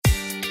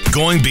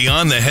Going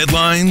beyond the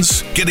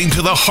headlines, getting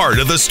to the heart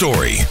of the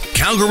story.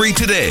 Calgary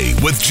Today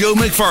with Joe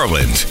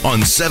McFarland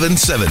on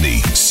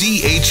 770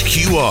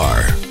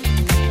 CHQR.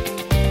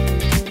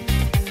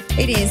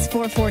 It is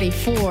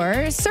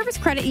 4:44. Servus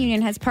Credit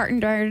Union has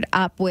partnered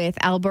up with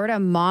Alberta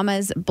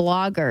Mamas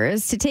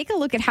bloggers to take a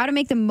look at how to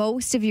make the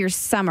most of your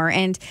summer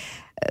and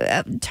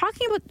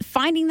talking about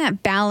finding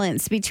that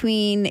balance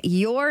between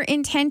your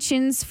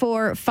intentions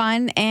for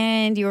fun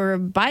and your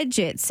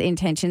budget's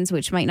intentions,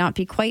 which might not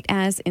be quite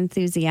as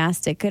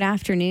enthusiastic. Good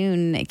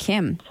afternoon,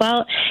 Kim.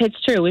 Well, it's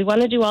true. We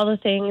want to do all the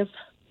things,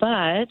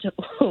 but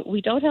we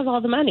don't have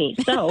all the money.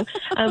 So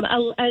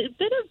a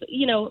bit of,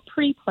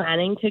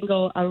 pre-planning can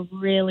go a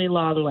really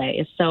long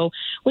way. So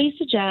we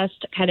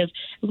suggest kind of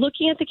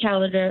looking at the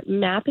calendar,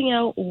 mapping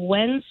out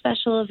when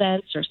special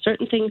events or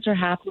certain things are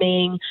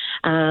happening,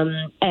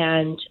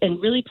 and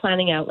really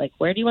planning out, like,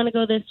 where do you want to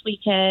go this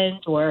weekend?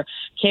 Or,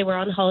 okay, we're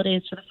on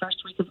holidays for the first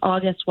week of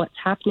August. What's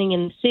happening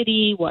in the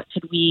city? What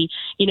could we,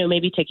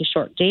 maybe take a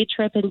short day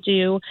trip and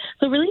do?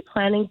 So really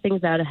planning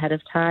things out ahead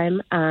of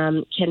time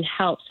can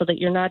help so that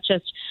you're not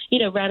just,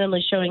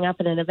 randomly showing up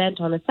at an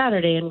event on a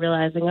Saturday and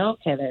realizing,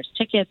 okay, there's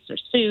tickets,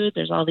 there's food,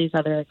 there's all these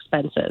other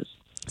expenses.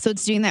 So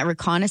it's doing that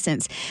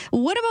reconnaissance.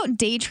 What about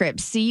day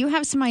trips? Do you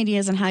have some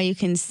ideas on how you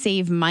can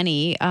save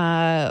money?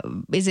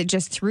 Is it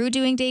just through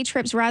doing day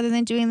trips rather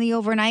than doing the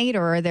overnight,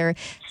 or are there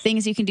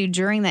things you can do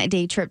during that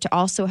day trip to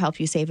also help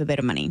you save a bit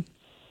of money?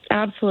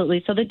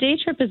 Absolutely. So the day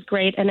trip is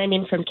great. And I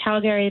mean, from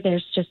Calgary,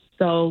 there's just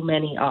so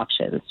many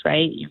options,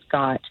 right? You've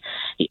got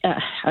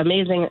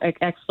amazing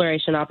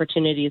exploration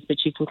opportunities,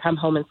 but you can come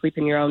home and sleep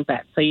in your own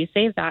bed. So you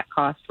save that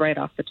cost right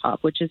off the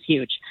top, which is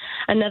huge.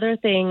 Another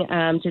thing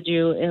to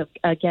do,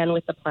 again,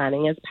 with the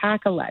planning is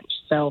pack a lunch.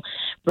 So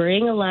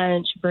bring a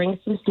lunch, bring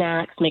some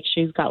snacks, make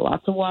sure you've got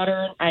lots of water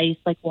and ice.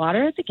 Like,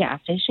 water at the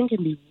gas station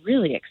can be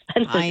really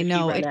expensive. I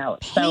know. If you run it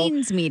out.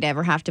 Pains me to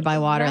ever have to buy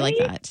water like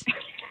that.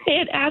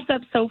 It adds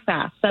up so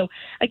fast. So,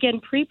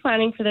 again,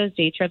 pre-planning for those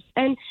day trips.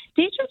 And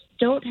day trips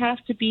don't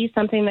have to be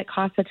something that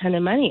costs a ton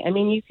of money. I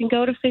mean, you can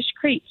go to Fish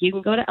Creek. You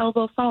can go to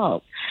Elbow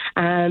Falls.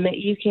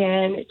 You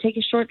can take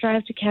a short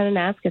drive to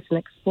Kananaskis and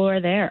explore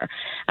there.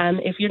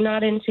 If you're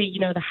not into,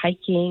 the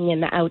hiking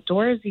and the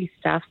outdoorsy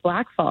stuff,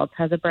 Black Falls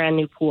has a brand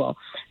new pool.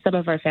 Some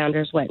of our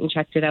founders went and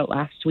checked it out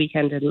last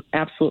weekend and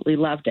absolutely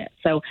loved it.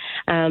 So,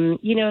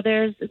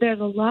 there's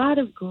a lot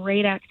of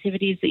great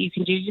activities that you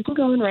can do. You can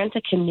go and rent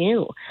a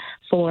canoe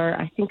for,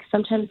 I think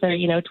sometimes they're,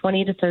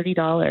 $20 to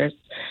 $30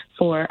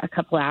 for a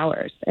couple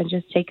hours, and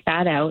just take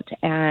that out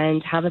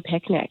and have a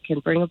picnic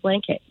and bring a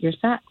blanket. You're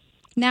set.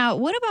 Now,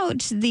 what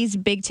about these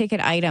big ticket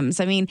items?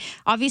 I mean,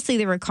 obviously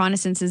the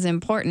reconnaissance is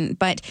important,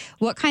 but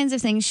what kinds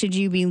of things should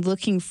you be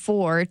looking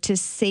for to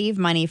save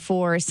money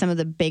for some of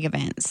the big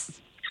events?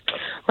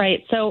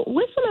 Right. So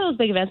with some of those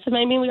big events, I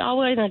mean, we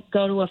always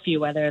go to a few,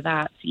 whether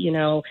that's,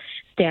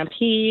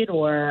 Stampede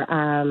or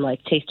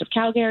like Taste of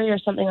Calgary or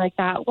something like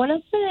that. One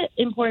of the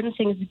important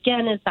things,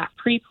 again, is that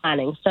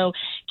pre-planning. So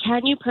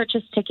can you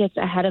purchase tickets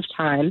ahead of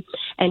time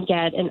and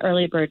get an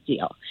early bird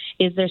deal?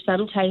 Is there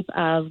some type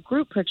of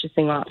group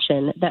purchasing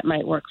option that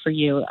might work for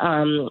you?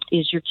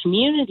 Is your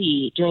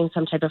community doing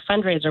some type of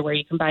fundraiser where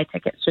you can buy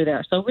tickets through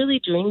there? So really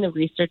doing the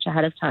research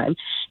ahead of time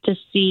to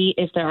see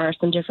if there are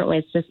some different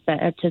ways to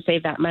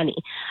save that money.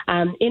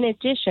 In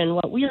addition,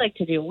 what we like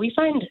to do, we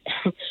find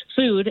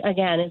food,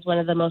 again, is one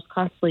of the most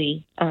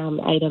costly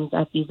items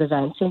at these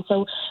events. And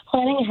so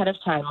planning ahead of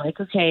time, like,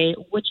 okay,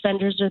 which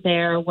vendors are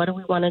there? What do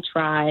we want to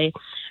try?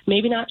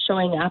 Maybe not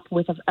showing up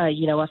with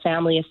a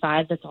family of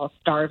five that's all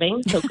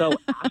starving. So go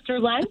after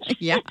lunch.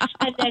 Yeah.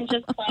 And then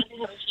just plan to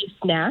have a few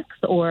snacks,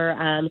 or,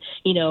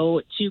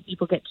 two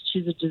people get to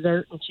choose a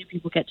dessert and two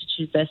people get to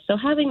choose this. So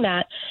having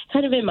that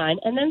kind of in mind,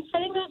 and then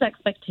setting those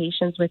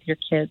expectations with your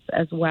kids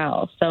as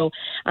well. So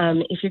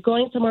if you're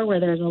going somewhere where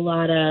there's a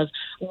lot of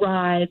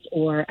rides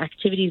or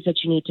activities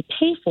that you need to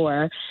pay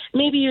for,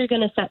 maybe you're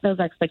going to set those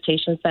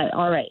expectations that,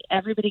 all right,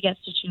 everybody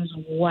gets to choose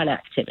one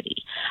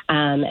activity.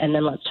 And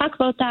then let's talk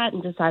about that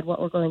and decide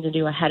what we're going to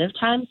do ahead of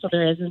time, so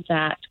there isn't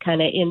that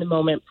kind of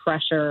in-the-moment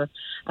pressure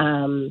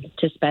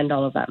to spend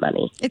all of that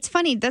money. It's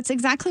funny. That's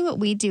exactly what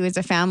we do as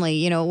a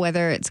family,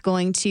 whether it's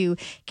going to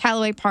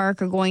Callaway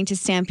Park or going to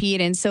Stampede.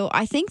 And so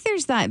I think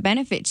there's that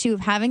benefit, too, of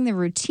having the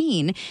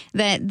routine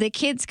that the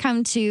kids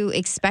come to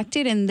expect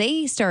it, and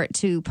they start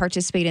to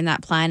participate in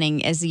that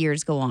planning as the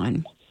years go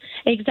on.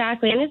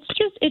 Exactly. And it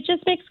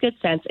just makes good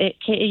sense. It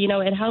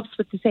helps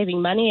with the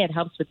saving money. It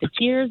helps with the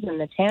tears and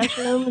the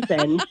tantrums.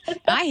 And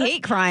I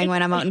hate crying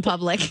when I'm out in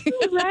public.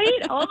 Right?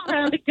 All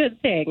around a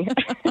good thing.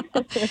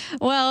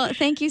 Well,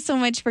 thank you so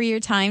much for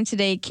your time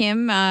today,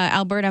 Kim.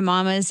 Alberta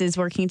Mamas is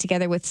working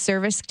together with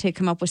Servus to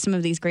come up with some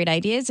of these great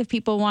ideas. If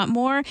people want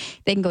more,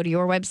 they can go to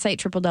your website,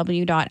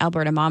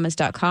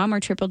 www.albertamamas.com or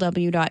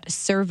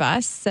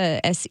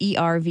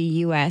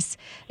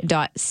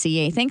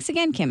www.servus.ca. Thanks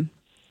again, Kim.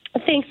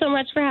 Thanks so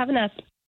much for having us.